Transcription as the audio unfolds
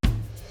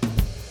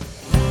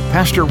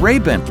Pastor Ray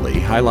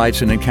Bentley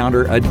highlights an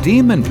encounter a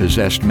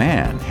demon-possessed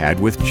man had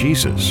with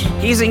Jesus.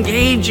 He's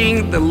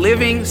engaging the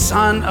living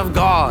Son of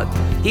God.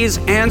 He's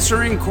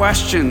answering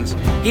questions.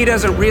 He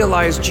doesn't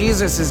realize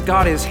Jesus has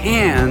got his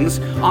hands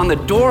on the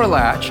door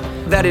latch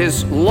that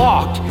is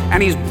locked,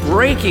 and he's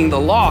breaking the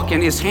lock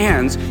in his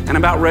hands and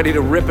about ready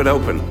to rip it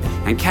open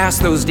and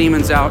cast those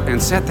demons out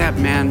and set that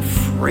man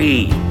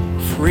free.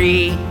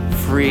 Free,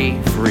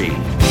 free, free.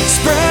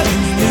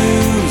 Spreading the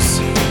news,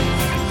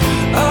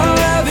 all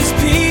of his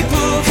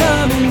people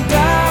coming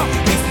down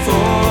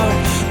before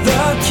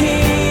the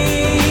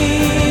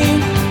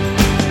King.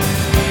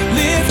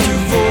 Lift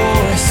your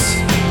voice,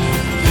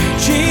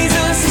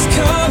 Jesus is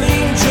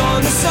coming.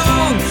 Join the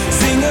song,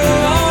 sing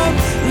along,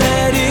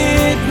 let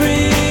it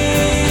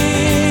ring.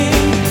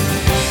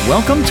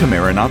 Welcome to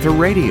Maranatha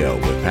Radio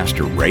with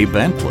Pastor Ray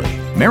Bentley.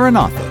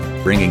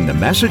 Maranatha, bringing the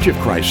message of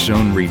Christ's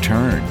soon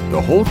return,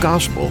 the whole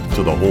gospel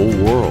to the whole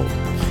world.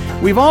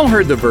 We've all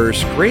heard the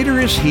verse,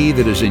 "Greater is he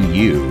that is in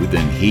you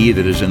than he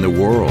that is in the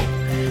world."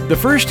 The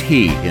first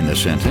he in the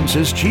sentence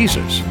is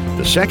Jesus.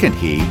 The second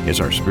he is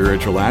our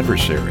spiritual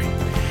adversary.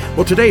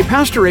 Well, today,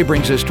 Pastor Ray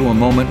brings us to a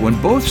moment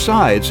when both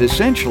sides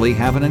essentially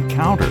have an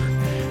encounter.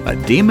 A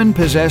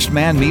demon-possessed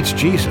man meets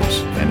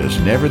Jesus and is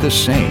never the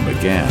same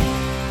again.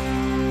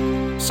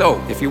 So,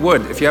 if you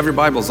have your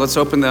Bibles, let's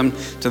open them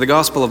to the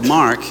Gospel of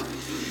Mark,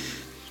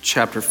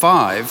 chapter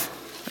 5.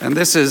 And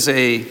this is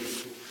a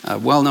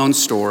well-known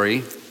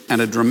story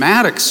and a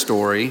dramatic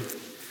story.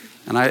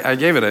 And I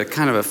gave it a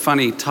kind of a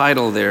funny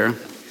title there.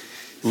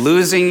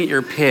 Losing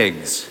Your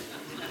Pigs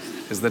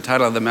is the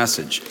title of the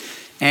message.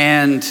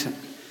 And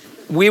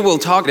we will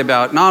talk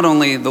about not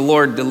only the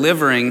Lord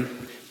delivering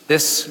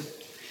this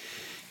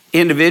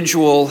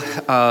individual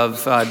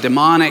of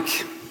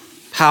demonic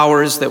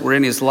powers that were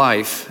in his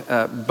life,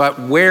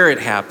 but where it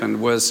happened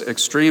was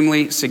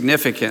extremely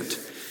significant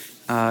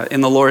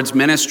in the Lord's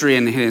ministry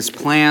and his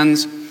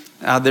plans.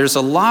 There's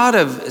a lot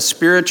of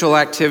spiritual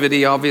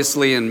activity,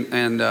 obviously,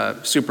 and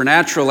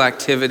supernatural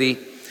activity,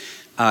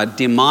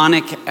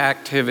 demonic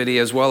activity,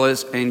 as well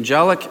as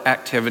angelic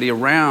activity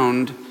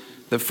around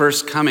the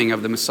first coming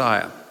of the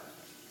Messiah.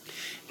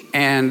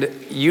 And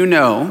you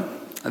know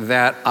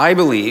that I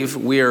believe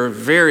we are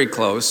very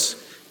close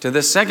to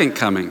the second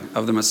coming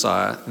of the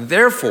Messiah.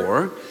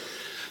 Therefore,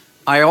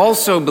 I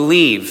also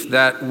believe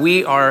that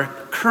we are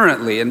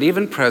currently and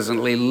even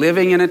presently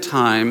living in a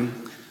time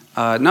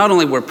not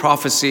only where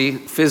prophecy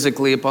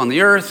physically upon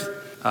the earth,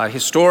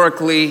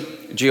 historically,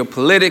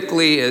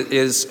 geopolitically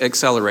is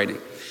accelerating,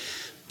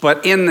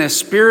 but in the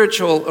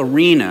spiritual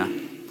arena,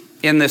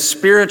 in the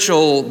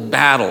spiritual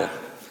battle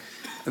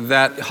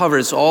that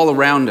hovers all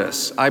around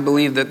us, I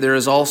believe that there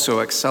is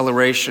also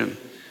acceleration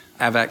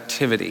of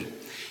activity.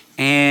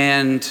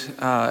 And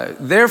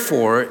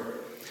therefore,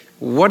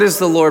 what does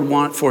the Lord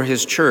want for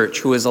his church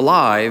who is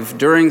alive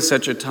during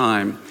such a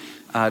time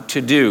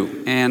to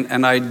do?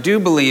 And I do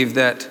believe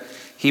that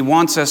he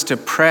wants us to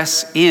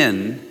press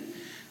in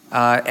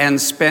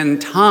and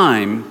spend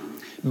time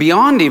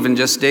beyond even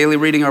just daily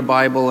reading our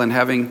Bible and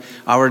having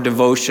our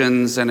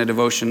devotions and a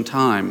devotion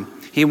time.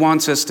 He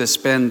wants us to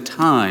spend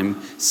time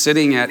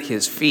sitting at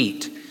his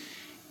feet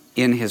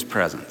in his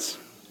presence,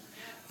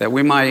 that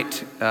we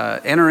might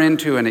enter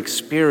into and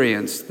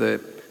experience the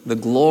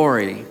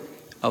glory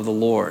of the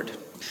Lord.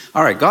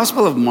 All right,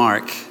 Gospel of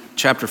Mark,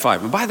 chapter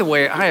 5. And by the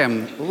way, I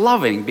am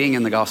loving being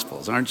in the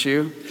Gospels, aren't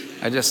you?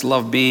 I just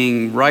love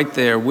being right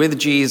there with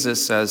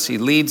Jesus as he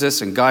leads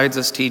us and guides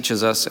us,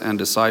 teaches us, and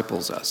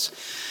disciples us.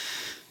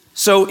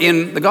 So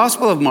in the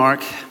Gospel of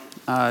Mark,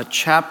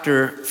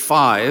 chapter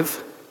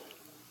 5,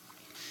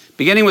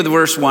 beginning with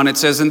verse 1, it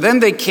says, "And then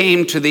they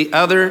came to the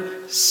other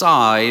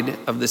side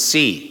of the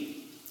sea,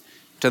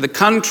 to the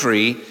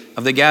country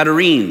of the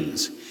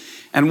Gadarenes.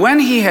 And when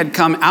he had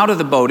come out of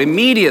the boat,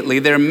 immediately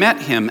there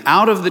met him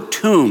out of the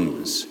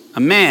tombs a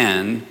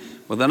man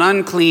with an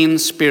unclean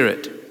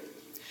spirit,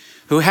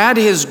 who had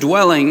his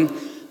dwelling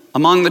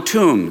among the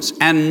tombs,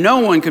 and no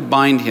one could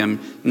bind him,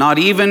 not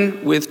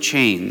even with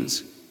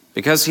chains,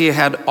 because he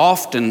had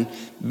often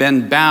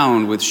been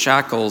bound with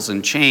shackles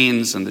and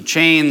chains, and the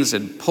chains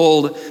had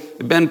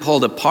been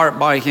pulled apart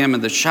by him,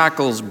 and the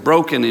shackles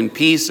broken in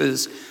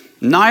pieces.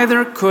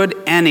 Neither could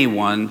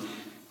anyone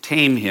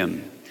tame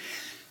him."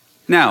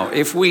 Now,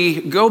 if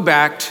we go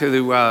back to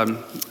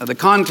the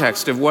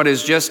context of what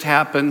has just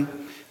happened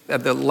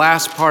at the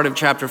last part of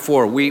chapter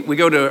 4, we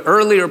go to an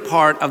earlier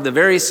part of the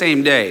very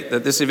same day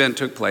that this event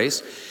took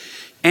place.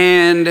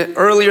 And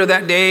earlier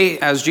that day,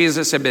 as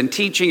Jesus had been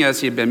teaching, as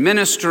he had been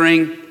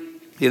ministering,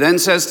 he then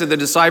says to the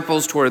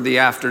disciples toward the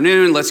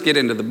afternoon, "Let's get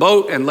into the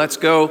boat and let's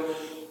go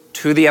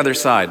to the other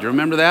side." Do you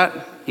remember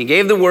that? He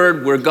gave the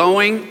word, "We're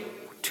going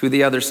to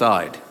the other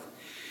side."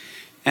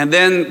 And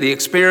then the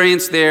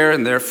experience there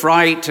and their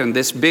fright and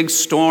this big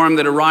storm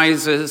that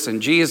arises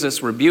and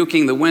Jesus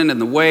rebuking the wind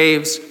and the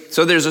waves.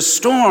 So there's a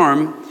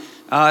storm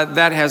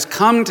that has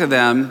come to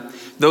them,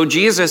 though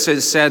Jesus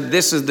has said,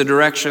 this is the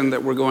direction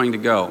that we're going to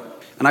go.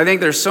 And I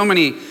think there's so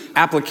many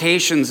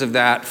applications of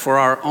that for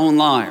our own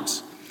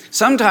lives.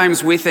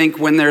 Sometimes we think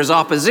when there's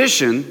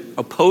opposition,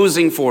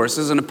 opposing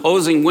forces and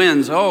opposing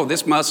winds, oh,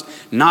 this must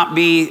not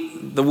be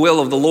the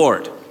will of the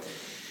Lord.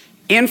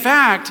 In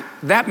fact,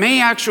 that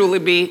may actually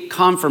be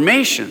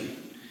confirmation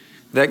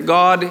that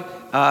God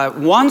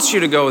wants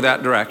you to go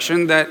that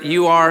direction, that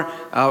you are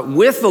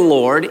with the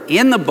Lord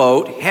in the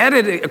boat,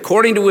 headed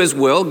according to His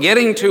will,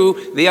 getting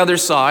to the other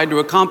side to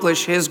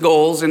accomplish His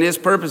goals and His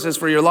purposes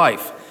for your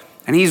life.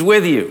 And He's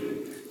with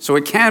you. So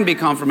it can be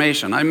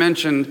confirmation. I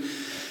mentioned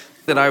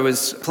that I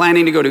was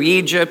planning to go to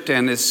Egypt,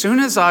 and as soon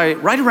as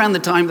right around the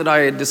time that I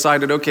had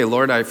decided, okay,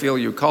 Lord, I feel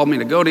you called me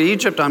to go to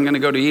Egypt, I'm going to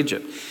go to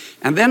Egypt.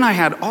 And then I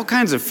had all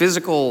kinds of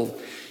physical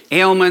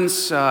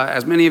ailments,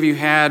 as many of you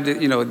had,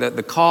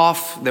 the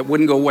cough that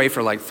wouldn't go away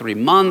for like 3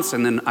 months,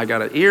 and then I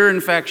got an ear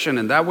infection,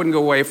 and that wouldn't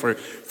go away for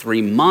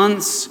 3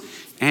 months.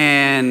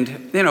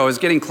 And, it was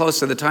getting close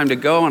to the time to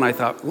go, and I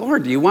thought,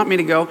 Lord, do you want me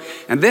to go?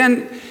 And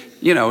then,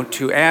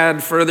 to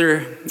add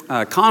further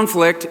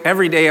conflict,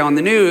 every day on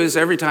the news,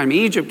 every time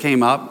Egypt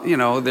came up,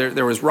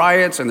 there was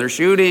riots and they're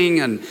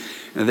shooting and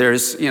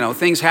there's,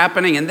 things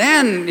happening. And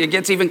then it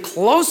gets even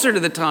closer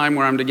to the time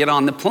where I'm to get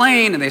on the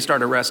plane and they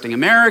start arresting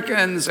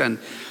Americans. And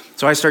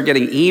so I start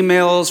getting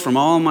emails from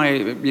all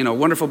my,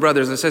 wonderful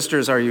brothers and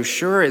sisters. Are you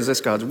sure? Is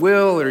this God's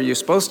will? Are you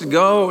supposed to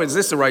go? Is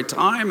this the right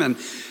time? And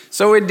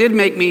so it did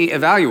make me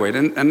evaluate,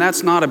 and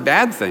that's not a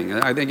bad thing.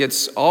 I think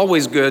it's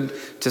always good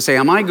to say,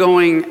 am I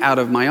going out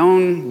of my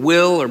own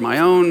will or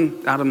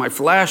out of my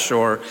flesh,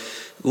 or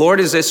Lord,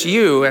 is this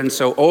you? And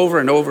so over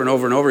and over and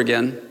over and over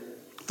again,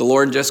 the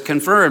Lord just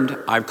confirmed,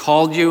 I've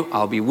called you,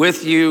 I'll be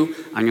with you,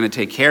 I'm going to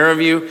take care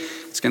of you,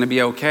 it's going to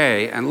be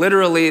okay. And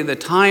literally the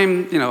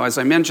time, as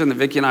I mentioned, that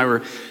Vicki and I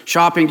were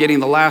shopping,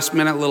 getting the last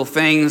minute little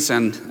things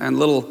and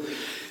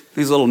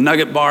these little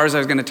nugget bars I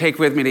was going to take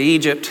with me to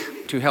Egypt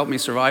to help me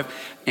survive.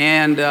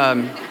 And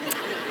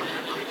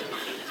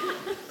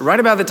right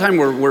about the time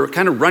we're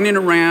kind of running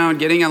around,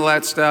 getting all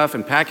that stuff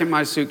and packing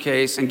my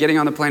suitcase and getting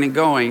on the plane and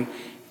going,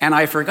 and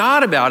I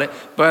forgot about it.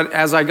 But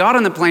as I got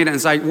on the plane,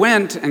 as I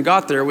went and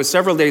got there, it was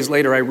several days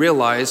later, I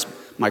realized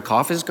my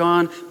cough is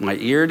gone, my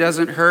ear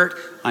doesn't hurt,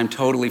 I'm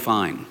totally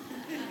fine.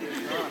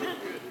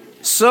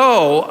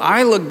 So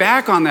I look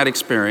back on that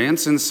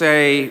experience and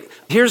say,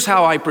 here's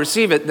how I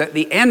perceive it, that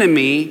the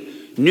enemy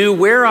knew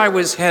where I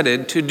was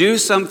headed to do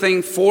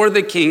something for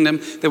the kingdom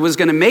that was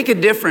going to make a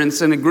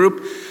difference in a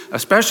group,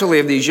 especially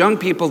of these young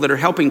people that are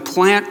helping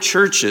plant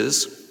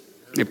churches.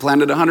 They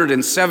planted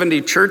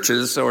 170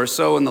 churches or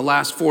so in the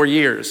last 4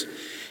 years.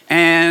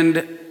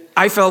 And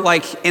I felt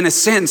like, in a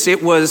sense,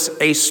 it was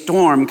a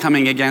storm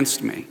coming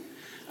against me.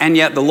 And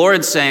yet the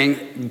Lord's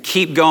saying,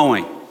 keep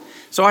going.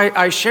 So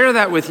I share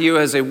that with you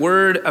as a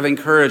word of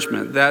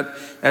encouragement, that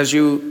as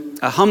you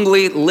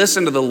humbly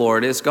listen to the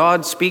Lord, as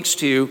God speaks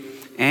to you,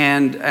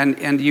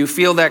 and you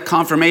feel that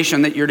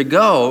confirmation that you're to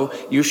go,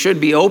 you should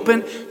be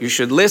open, you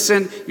should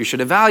listen, you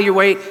should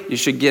evaluate, you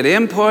should get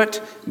input.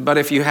 But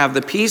if you have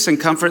the peace and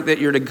comfort that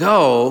you're to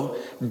go,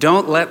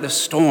 don't let the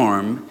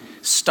storm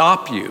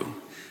stop you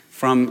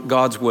from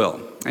God's will.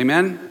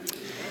 Amen?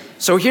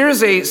 So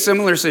here's a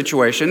similar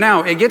situation.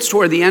 Now, it gets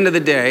toward the end of the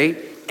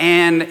day,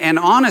 and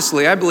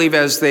honestly, I believe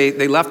as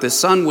they left, the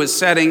sun was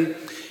setting.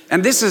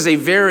 And this is a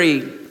very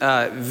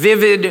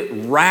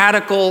vivid,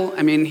 radical,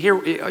 here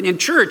in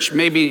church,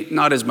 maybe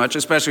not as much,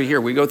 especially here.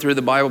 We go through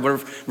the Bible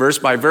verse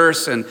by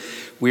verse, and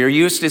we are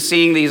used to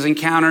seeing these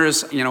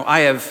encounters. I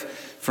have,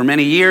 for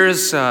many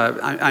years,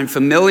 I'm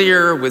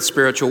familiar with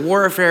spiritual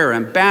warfare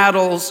and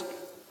battles,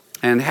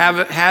 and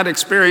have had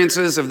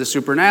experiences of the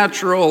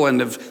supernatural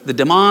and of the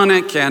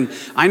demonic. And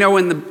I know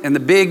in the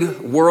big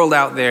world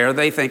out there,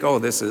 they think, oh,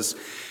 this is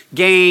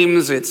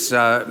games, it's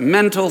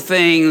mental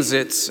things,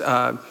 it's...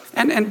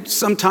 And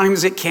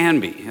sometimes it can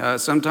be.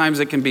 Sometimes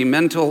it can be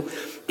mental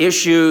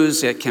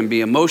issues, it can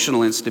be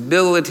emotional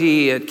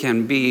instability, it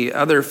can be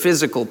other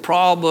physical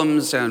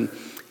problems and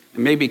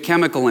maybe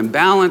chemical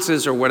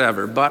imbalances or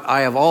whatever. But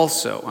I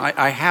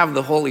have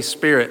the Holy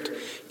Spirit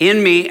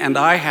in me, and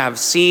I have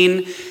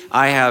seen,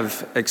 I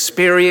have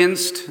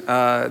experienced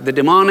the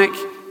demonic.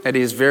 It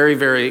is very,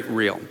 very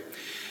real.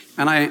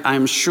 And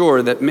I'm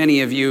sure that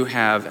many of you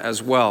have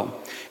as well.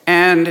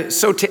 And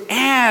so to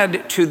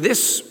add to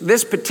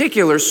this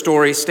particular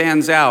story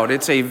stands out.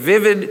 It's a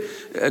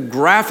vivid,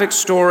 graphic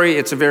story.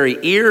 It's a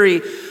very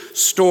eerie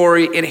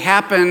story. It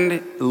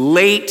happened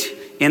late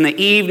in the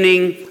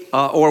evening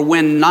or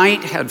when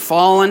night had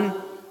fallen.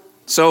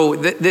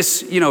 So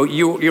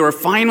you are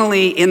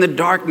finally in the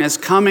darkness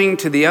coming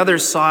to the other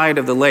side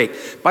of the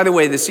lake. By the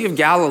way, the Sea of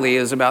Galilee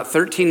is about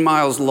 13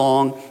 miles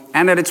long,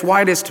 and at its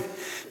widest,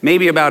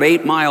 maybe about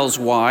 8 miles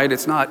wide.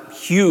 It's not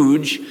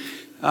huge.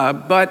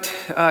 But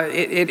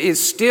it is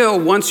still,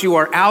 once you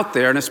are out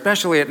there, and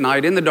especially at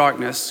night in the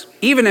darkness,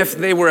 even if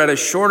they were at a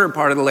shorter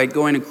part of the lake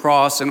going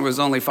across and it was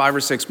only 5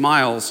 or 6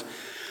 miles,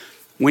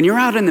 when you're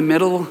out in the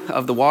middle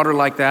of the water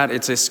like that,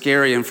 it's a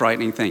scary and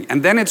frightening thing.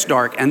 And then it's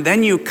dark, and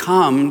then you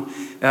come,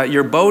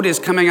 your boat is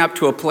coming up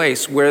to a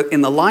place where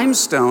in the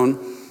limestone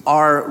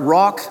are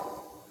rock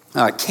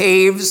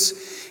caves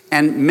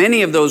And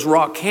many of those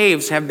rock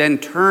caves have been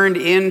turned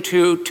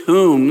into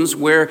tombs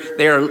where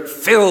they are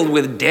filled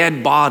with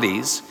dead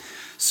bodies.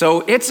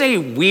 So it's a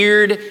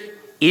weird,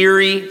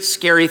 eerie,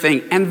 scary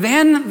thing. And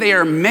then they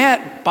are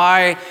met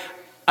by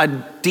a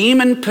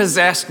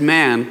demon-possessed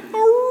man.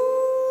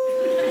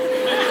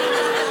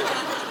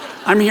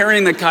 I'm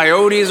hearing the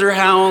coyotes are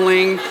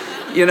howling.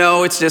 You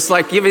know, it's just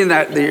like giving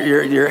that,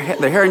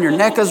 the hair on your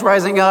neck is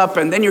rising up,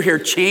 and then you hear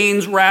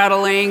chains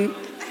rattling.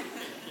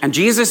 And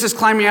Jesus is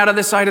climbing out of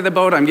the side of the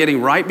boat. I'm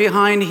getting right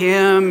behind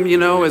him, you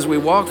know, as we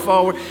walk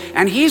forward.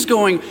 And he's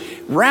going,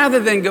 rather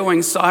than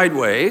going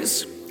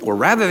sideways, or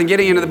rather than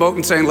getting into the boat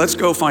and saying, let's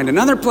go find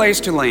another place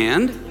to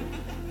land,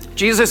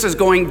 Jesus is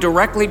going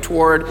directly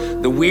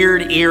toward the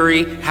weird,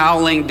 eerie,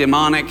 howling,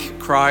 demonic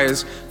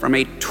cries from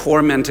a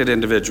tormented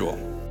individual.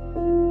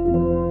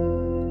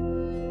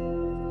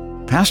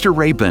 Pastor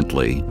Ray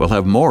Bentley will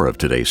have more of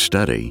today's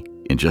study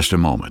in just a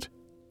moment.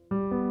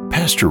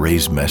 Pastor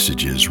Ray's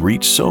messages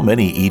reach so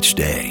many each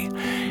day,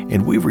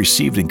 and we've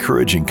received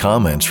encouraging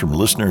comments from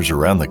listeners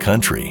around the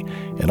country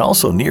and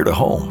also near to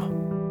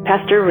home.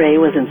 Pastor Ray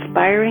was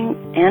inspiring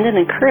and an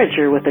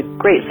encourager with a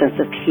great sense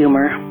of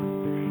humor.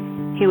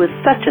 He was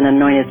such an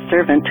anointed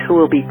servant who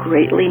will be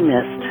greatly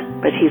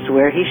missed, but he's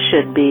where he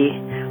should be,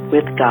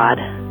 with God.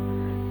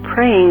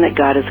 Praying that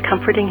God is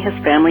comforting his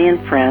family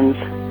and friends.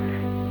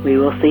 We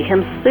will see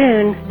him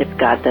soon if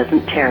God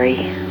doesn't tarry.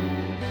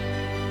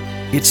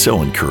 It's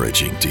so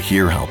encouraging to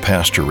hear how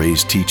Pastor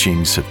Ray's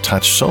teachings have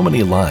touched so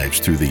many lives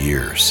through the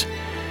years.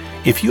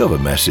 If you have a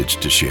message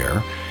to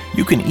share,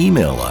 you can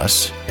email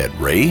us at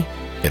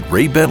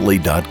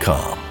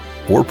ray@raybentley.com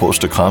or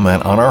post a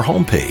comment on our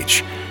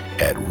homepage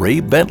at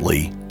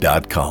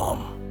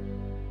raybentley.com.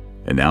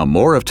 And now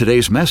more of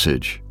today's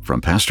message from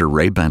Pastor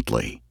Ray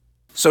Bentley.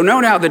 So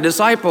no doubt the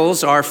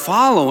disciples are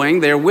following,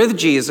 they're with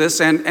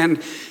Jesus, and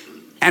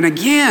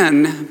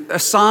again, a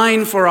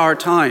sign for our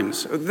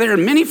times. There are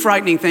many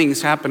frightening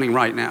things happening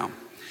right now.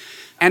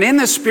 And in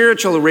the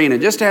spiritual arena,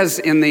 just as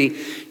in the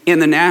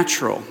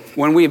natural,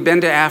 when we've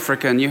been to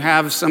Africa and you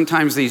have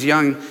sometimes these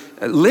young,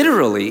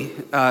 literally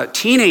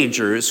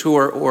teenagers who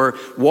are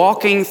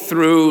walking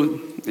through,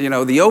 you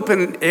know, the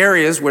open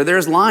areas where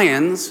there's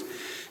lions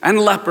and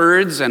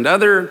leopards and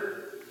other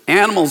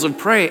animals of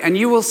prey, and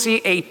you will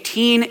see a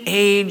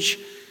teenage,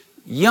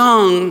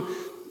 young,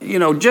 you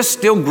know, just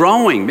still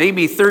growing,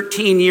 maybe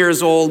 13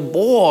 years old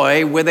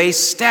boy with a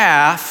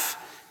staff,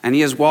 and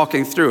he is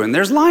walking through, and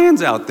there's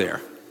lions out there.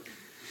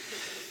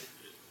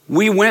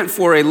 We went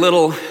for a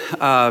little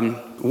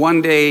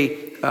one-day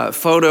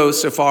photo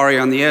safari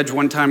on the edge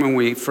one time when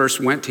we first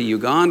went to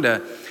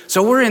Uganda.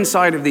 So we're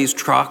inside of these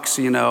trucks,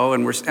 you know,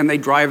 and they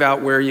drive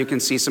out where you can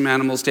see some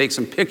animals, take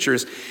some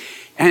pictures.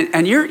 And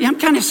I'm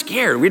kind of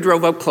scared. We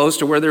drove up close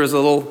to where there was a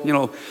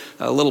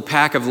little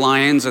pack of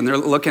lions, and they're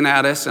looking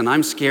at us, and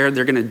I'm scared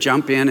they're going to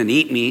jump in and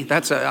eat me.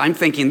 I'm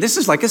thinking, this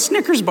is like a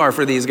Snickers bar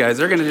for these guys.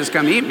 They're going to just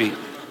come eat me.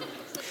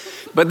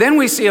 But then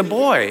we see a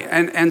boy,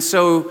 and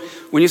so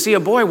when you see a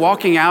boy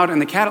walking out in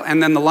the cattle,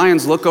 and then the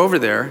lions look over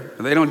there,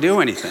 they don't do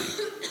anything.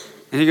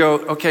 And you go,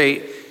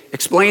 okay,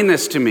 explain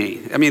this to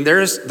me. I mean,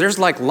 there's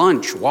like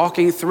lunch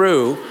walking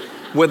through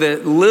with a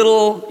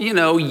little, you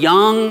know,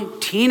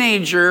 young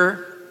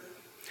teenager.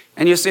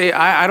 And you say,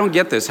 I don't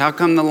get this. How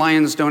come the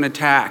lions don't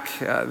attack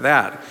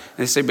that? And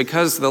they say,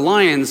 because the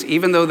lions,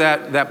 even though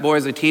that boy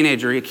is a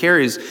teenager,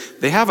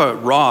 they have a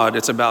rod,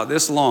 it's about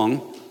this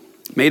long,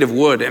 made of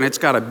wood, and it's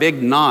got a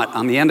big knot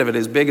on the end of it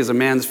as big as a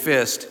man's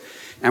fist.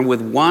 And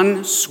with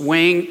one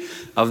swing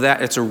of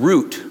that, it's a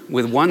root,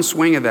 with one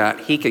swing of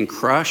that, he can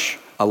crush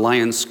a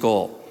lion's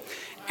skull.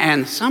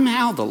 And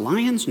somehow the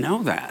lions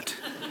know that.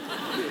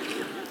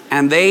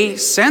 And they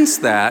sense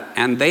that,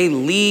 and they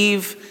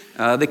leave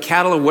the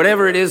cattle or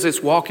whatever it is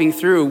that's walking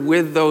through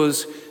with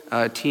those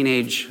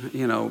teenage,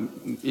 you know,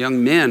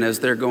 young men as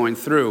they're going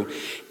through.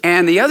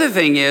 And the other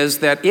thing is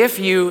that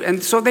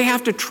and so they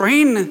have to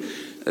train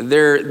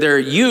their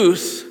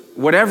youth,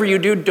 whatever you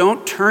do,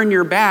 don't turn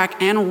your back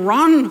and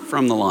run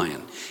from the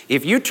lion.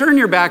 If you turn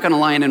your back on a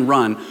lion and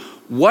run,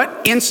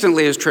 what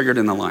instantly is triggered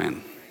in the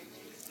lion?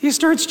 He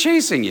starts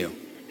chasing you.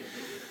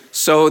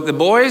 So the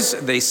boys,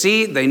 they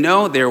see, they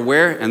know, they're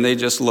aware, and they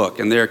just look,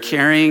 and they're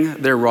carrying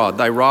their rod.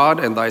 Thy rod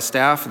and thy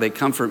staff, they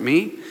comfort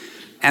me.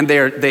 And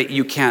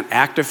you can't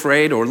act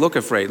afraid or look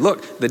afraid.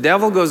 Look, the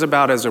devil goes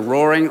about as a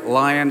roaring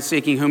lion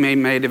seeking whom he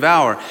may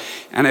devour.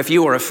 And if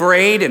you are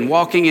afraid and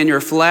walking in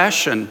your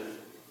flesh and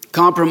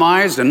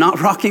compromised and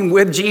not rocking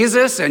with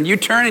Jesus, and you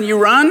turn and you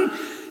run,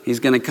 he's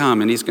going to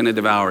come and he's going to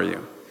devour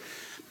you.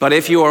 But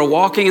if you are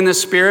walking in the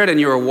Spirit and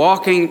you are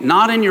walking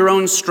not in your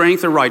own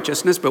strength or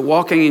righteousness, but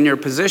walking in your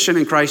position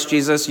in Christ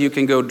Jesus, you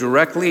can go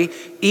directly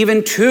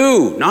even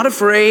to, not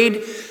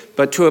afraid,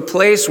 but to a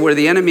place where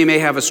the enemy may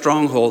have a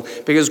stronghold,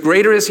 because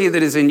greater is he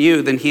that is in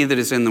you than he that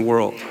is in the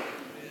world.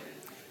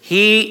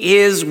 He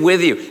is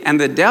with you, and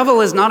the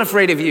devil is not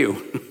afraid of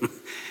you,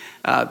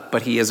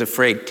 but he is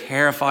afraid,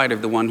 terrified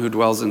of the one who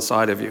dwells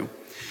inside of you.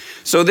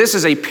 So this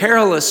is a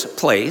perilous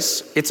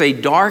place. It's a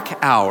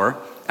dark hour,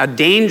 a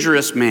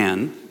dangerous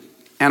man,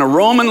 And a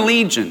Roman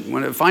legion,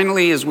 when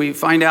finally, as we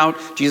find out,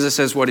 Jesus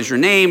says, "What is your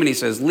name?" And he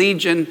says,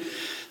 "Legion."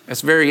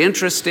 That's very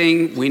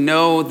interesting. We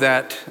know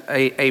that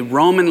a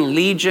Roman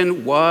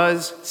legion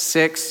was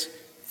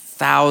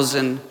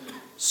 6,000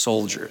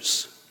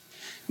 soldiers.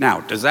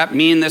 Now, does that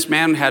mean this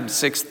man had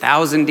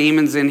 6,000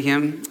 demons in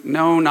him?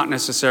 No, not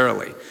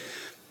necessarily.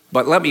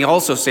 But let me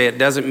also say it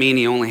doesn't mean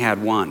he only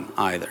had one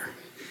either.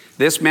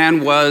 This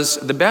man was,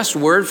 the best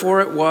word for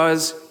it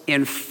was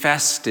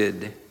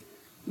infested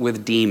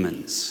with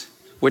demons,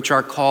 which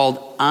are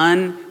called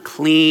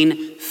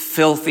unclean,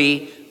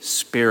 filthy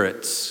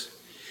spirits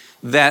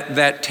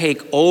that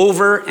take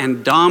over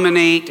and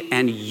dominate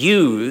and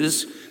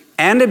use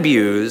and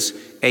abuse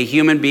a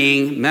human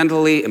being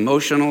mentally,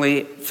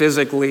 emotionally,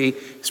 physically,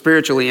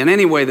 spiritually, in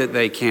any way that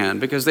they can,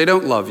 because they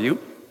don't love you.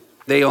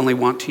 They only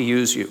want to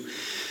use you.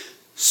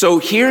 So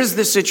here's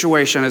the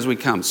situation as we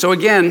come. So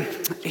again,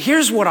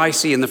 here's what I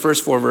see in the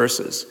first 4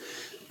 verses.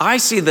 I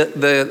see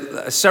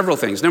the several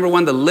things. Number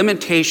one, the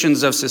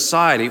limitations of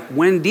society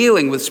when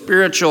dealing with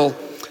spiritual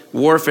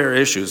warfare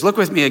issues. Look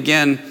with me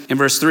again in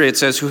verse 3. It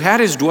says, "Who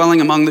had his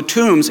dwelling among the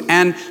tombs,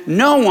 and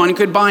no one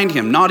could bind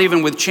him, not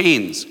even with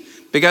chains,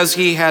 because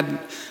he had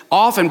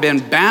often been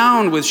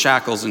bound with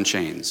shackles and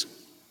chains."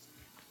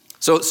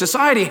 So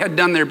society had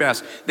done their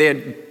best. They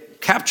had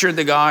captured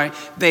the guy,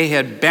 they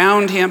had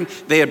bound him,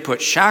 they had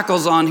put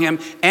shackles on him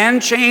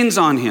and chains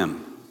on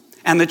him.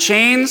 And the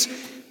chains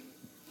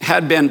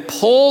had been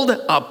pulled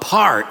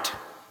apart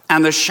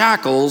and the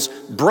shackles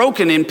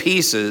broken in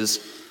pieces.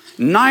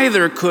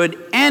 Neither could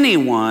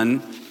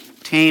anyone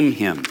tame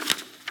him.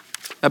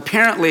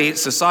 Apparently,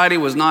 society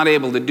was not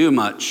able to do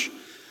much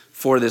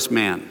for this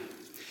man.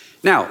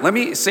 Now, let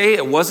me say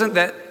it wasn't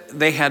that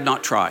they had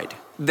not tried.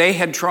 They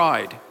had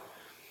tried.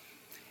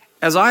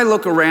 As I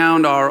look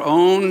around our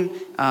own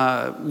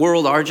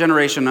world, our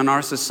generation, and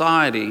our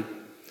society,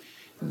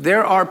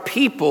 there are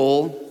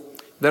people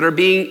that are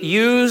being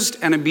used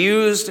and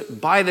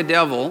abused by the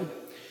devil,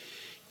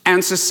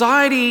 and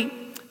society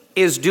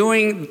is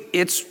doing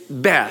its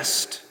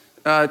best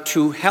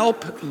to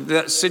help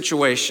the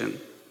situation.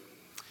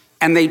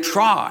 And they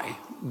try,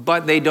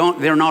 but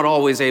they're not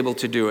always able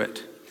to do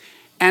it.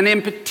 And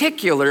in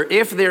particular,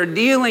 if they're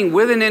dealing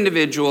with an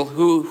individual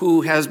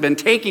who has been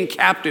taken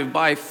captive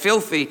by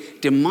filthy,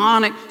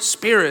 demonic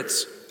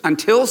spirits,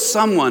 until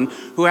someone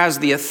who has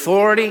the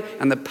authority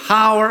and the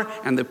power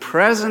and the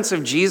presence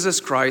of Jesus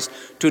Christ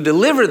to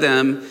deliver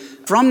them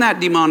from that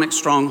demonic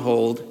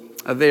stronghold,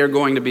 they are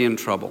going to be in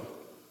trouble.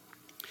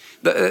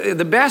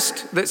 The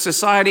best that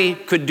society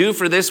could do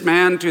for this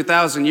man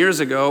 2,000 years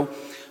ago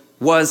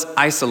was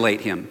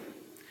isolate him.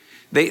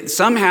 They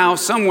somehow,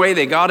 some way,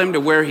 they got him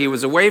to where he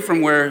was away from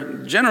where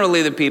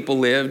generally the people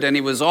lived, and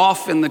he was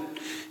off in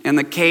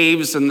the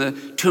caves and the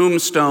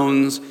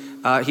tombstones.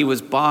 He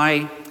was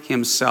by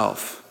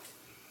himself.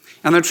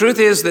 And the truth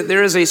is that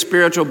there is a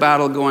spiritual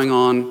battle going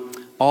on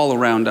all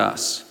around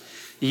us.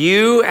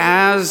 You,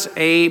 as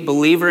a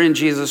believer in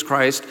Jesus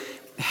Christ,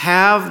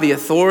 have the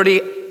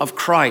authority of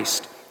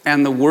Christ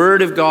and the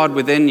Word of God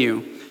within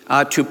you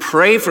to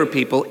pray for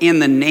people in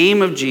the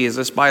name of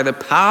Jesus, by the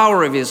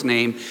power of His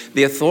name,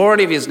 the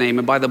authority of His name,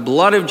 and by the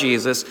blood of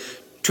Jesus,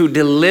 to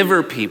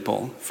deliver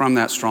people from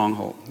that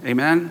stronghold.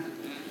 Amen?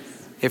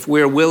 If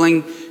we're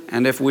willing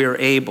and if we're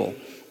able.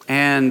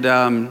 And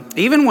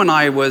even when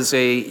I was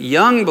a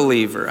young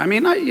believer,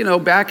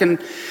 back in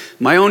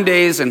my own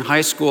days in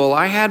high school,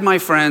 I had my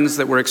friends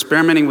that were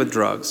experimenting with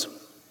drugs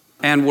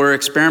and were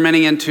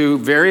experimenting into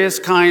various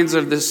kinds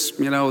of this,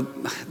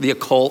 the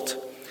occult,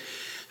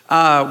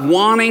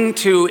 wanting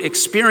to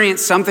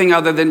experience something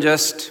other than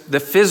just the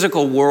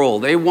physical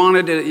world. They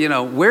wanted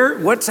to,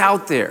 what's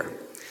out there?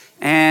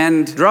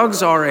 And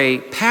drugs are a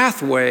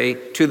pathway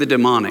to the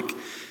demonic.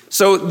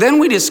 So then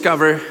we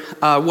discover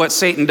what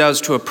Satan does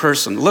to a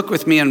person. Look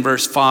with me in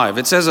verse 5.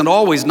 It says, "And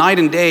always, night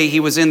and day, he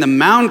was in the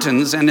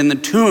mountains and in the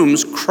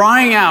tombs,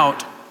 crying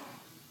out,"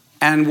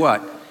 and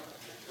what?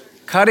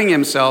 Cutting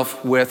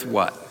himself with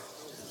what?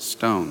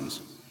 Stones.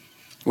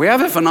 We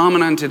have a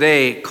phenomenon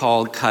today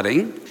called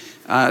cutting.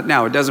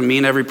 Now, it doesn't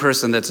mean every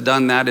person that's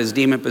done that is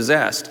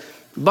demon-possessed.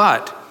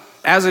 But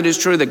as it is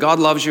true that God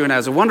loves you and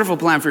has a wonderful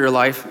plan for your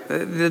life,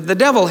 the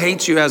devil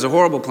hates you, has a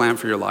horrible plan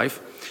for your life.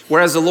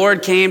 Whereas the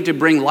Lord came to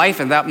bring life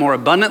and that more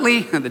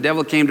abundantly, the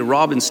devil came to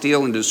rob and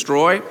steal and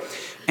destroy.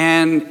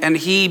 And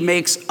he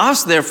makes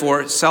us,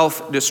 therefore,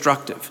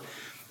 self-destructive.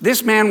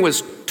 This man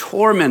was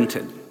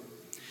tormented.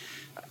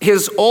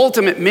 His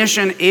ultimate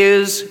mission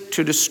is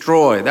to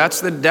destroy.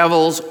 That's the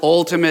devil's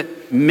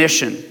ultimate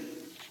mission.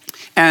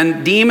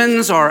 And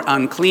demons are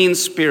unclean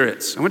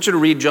spirits. I want you to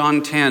read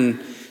John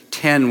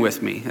 10:10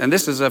 with me. And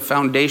this is a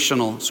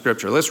foundational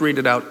scripture. Let's read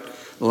it out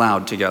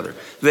loud together.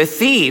 "The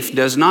thief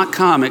does not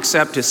come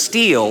except to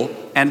steal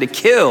and to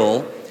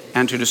kill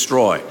and to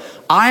destroy.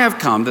 I have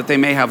come that they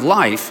may have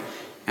life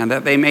and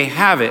that they may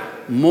have it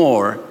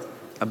more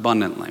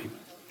abundantly."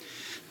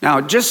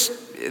 Now, just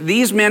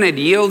these men had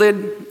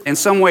yielded in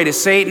some way to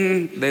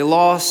Satan. They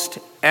lost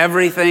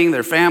everything,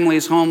 their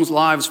families, homes,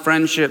 lives,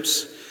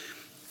 friendships,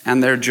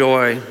 and their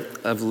joy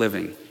of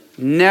living.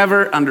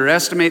 Never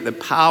underestimate the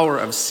power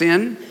of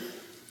sin.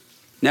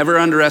 Never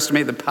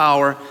underestimate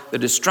the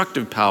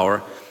destructive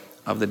power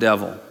of the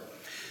devil.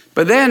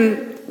 But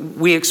then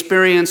we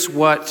experience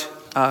what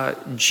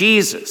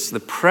Jesus, the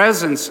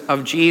presence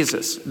of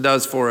Jesus,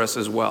 does for us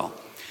as well.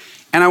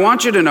 And I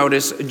want you to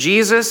notice,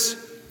 Jesus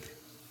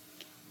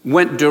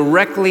went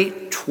directly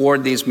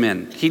toward these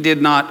men. He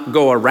did not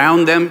go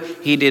around them.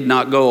 He did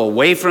not go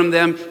away from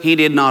them. He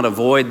did not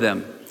avoid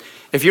them.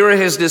 If you're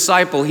his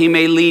disciple, he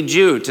may lead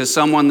you to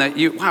someone that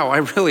I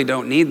really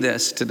don't need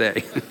this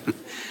today.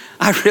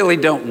 I really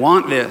don't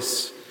want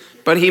this.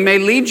 But he may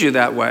lead you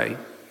that way.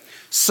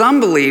 Some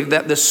believe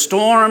that the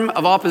storm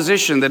of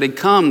opposition that had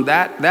come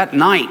that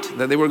night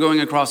that they were going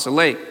across the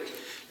lake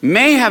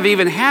may have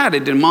even had a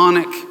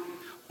demonic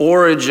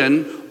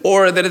origin,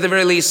 or that at the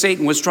very least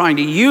Satan was trying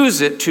to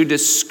use it to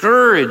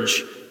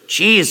discourage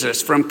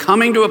Jesus from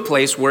coming to a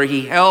place where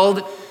he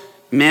held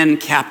men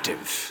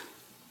captive.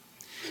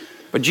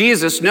 But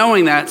Jesus,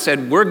 knowing that,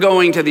 said, we're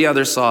going to the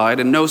other side,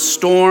 and no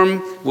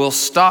storm will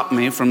stop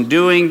me from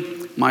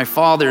doing my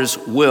Father's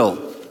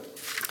will.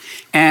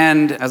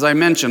 And as I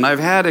mentioned, I've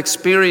had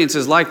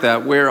experiences like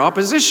that where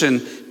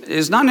opposition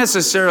is not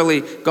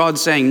necessarily God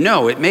saying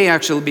no. It may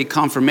actually be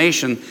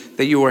confirmation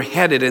that you are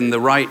headed in the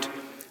right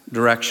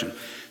direction.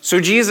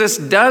 So Jesus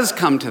does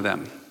come to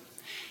them.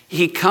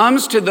 He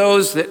comes to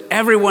those that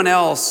everyone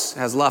else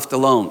has left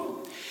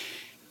alone.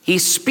 He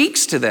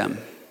speaks to them.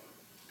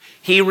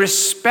 He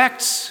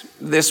respects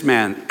this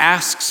man,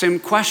 asks him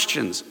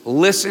questions,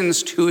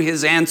 listens to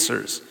his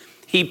answers.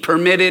 He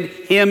permitted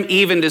him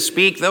even to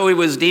speak, though he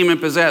was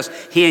demon-possessed.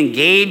 He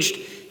engaged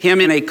him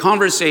in a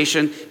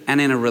conversation and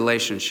in a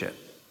relationship.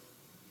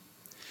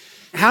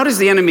 How does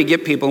the enemy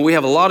get people? We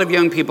have a lot of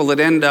young people that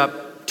end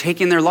up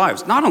taking their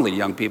lives. Not only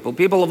young people,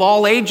 people of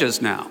all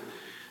ages now,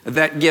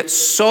 that get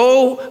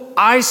so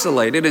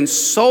isolated and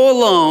so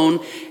alone.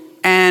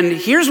 And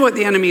here's what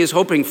the enemy is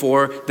hoping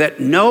for, that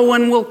no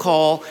one will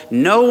call,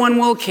 no one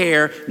will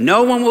care,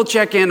 no one will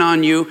check in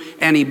on you,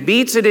 and he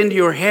beats it into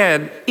your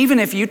head, even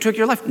if you took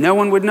your life, no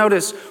one would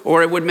notice,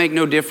 or it would make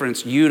no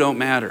difference. You don't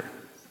matter.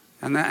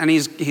 And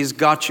he's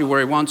got you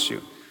where he wants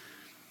you.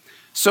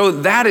 So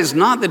that is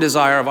not the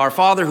desire of our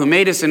Father who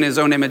made us in his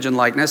own image and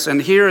likeness.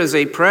 And here is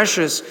a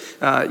precious,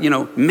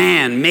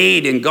 man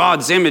made in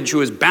God's image who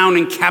is bound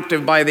and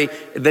captive by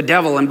the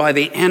devil and by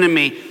the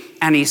enemy.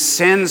 And he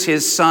sends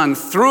his son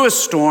through a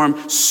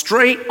storm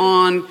straight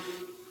on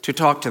to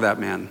talk to that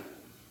man.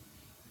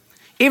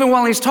 Even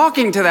while he's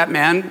talking to that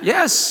man,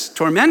 yes,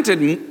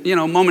 tormented,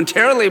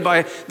 momentarily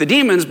by the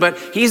demons, but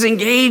he's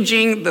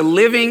engaging the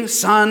living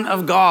Son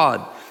of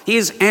God.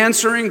 He's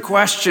answering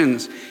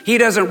questions. He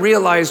doesn't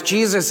realize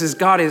Jesus has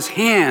got his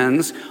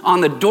hands on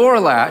the door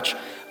latch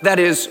that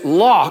is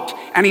locked,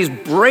 and he's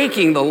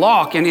breaking the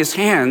lock in his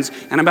hands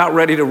and about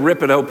ready to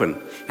rip it open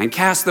and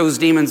cast those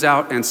demons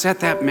out and set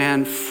that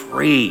man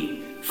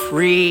free.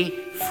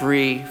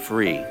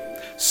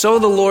 So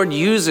the Lord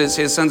uses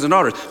his sons and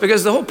daughters,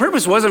 because the whole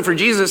purpose wasn't for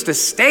Jesus to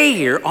stay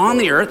here on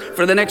the earth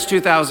for the next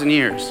 2,000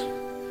 years.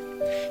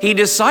 He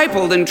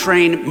discipled and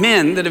trained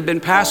men that have been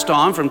passed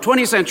on from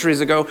 20 centuries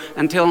ago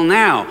until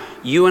now.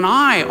 You and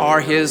I are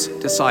his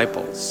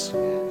disciples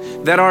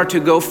that are to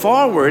go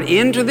forward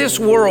into this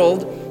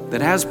world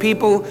that has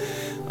people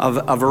of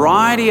a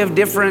variety of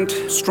different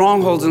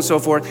strongholds and so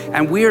forth,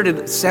 and we are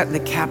to set the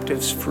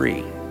captives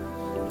free.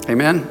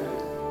 Amen?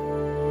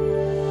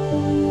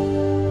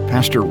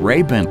 Pastor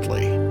Ray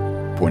Bentley,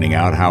 pointing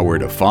out how we're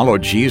to follow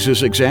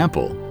Jesus'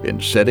 example in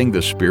setting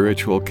the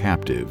spiritual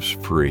captives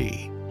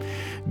free.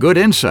 Good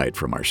insight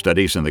from our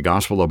studies in the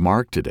Gospel of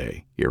Mark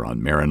today, here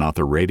on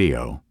Maranatha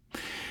Radio.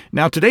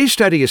 Now, today's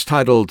study is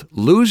titled,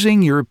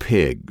 Losing Your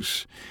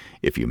Pigs.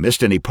 If you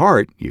missed any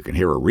part, you can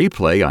hear a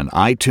replay on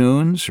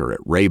iTunes or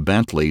at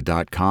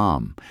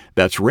raybentley.com.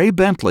 That's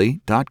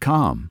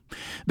raybentley.com.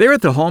 There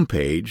at the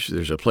homepage,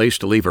 there's a place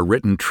to leave a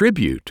written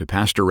tribute to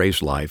Pastor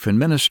Ray's life and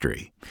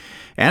ministry.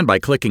 And by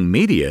clicking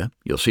Media,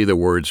 you'll see the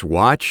words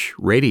Watch,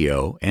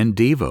 Radio, and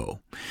Devo.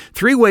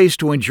 3 ways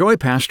to enjoy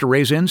Pastor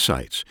Ray's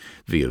insights,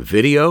 via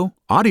video,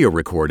 audio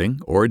recording,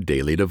 or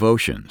daily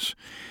devotions.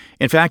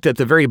 In fact, at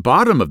the very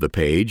bottom of the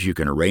page, you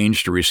can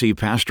arrange to receive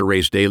Pastor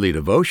Ray's daily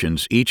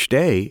devotions each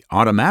day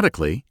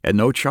automatically at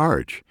no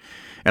charge,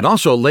 and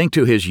also link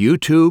to his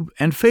YouTube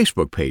and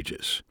Facebook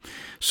pages.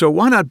 So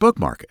why not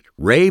bookmark it?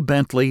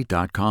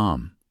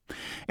 raybentley.com.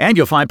 And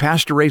you'll find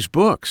Pastor Ray's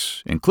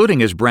books, including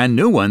his brand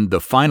new one,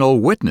 The Final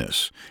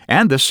Witness,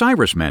 and The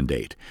Cyrus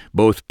Mandate,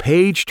 both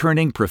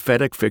page-turning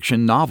prophetic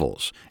fiction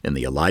novels in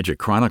the Elijah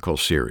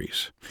Chronicles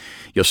series.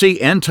 You'll see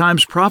end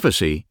times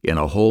prophecy in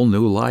a whole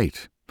new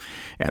light.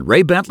 And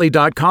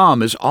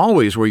raybentley.com is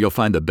always where you'll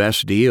find the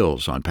best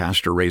deals on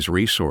Pastor Ray's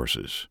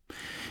resources.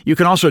 You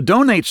can also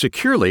donate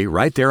securely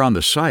right there on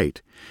the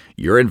site.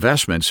 Your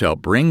investments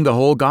help bring the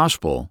whole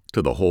gospel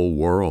to the whole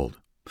world.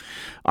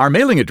 Our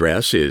mailing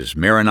address is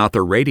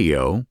Maranatha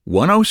Radio,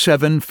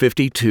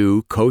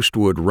 10752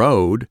 Coastwood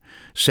Road,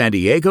 San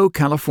Diego,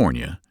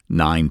 California,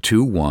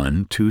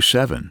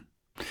 92127.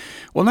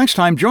 Well, next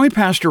time, join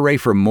Pastor Ray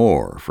for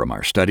more from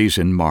our studies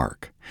in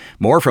Mark.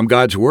 More from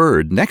God's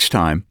Word next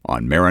time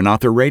on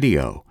Maranatha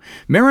Radio.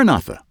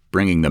 Maranatha,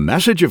 bringing the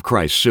message of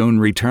Christ's soon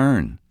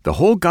return, the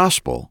whole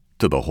gospel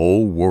to the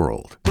whole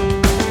world.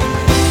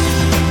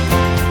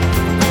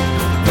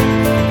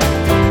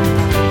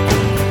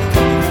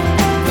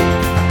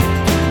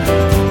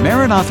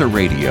 Maranatha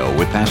Radio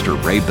with Pastor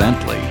Ray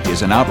Bentley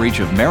is an outreach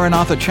of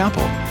Maranatha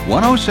Chapel,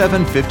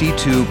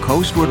 10752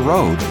 Coastwood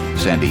Road,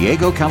 San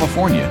Diego,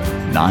 California,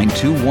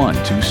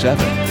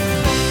 92127.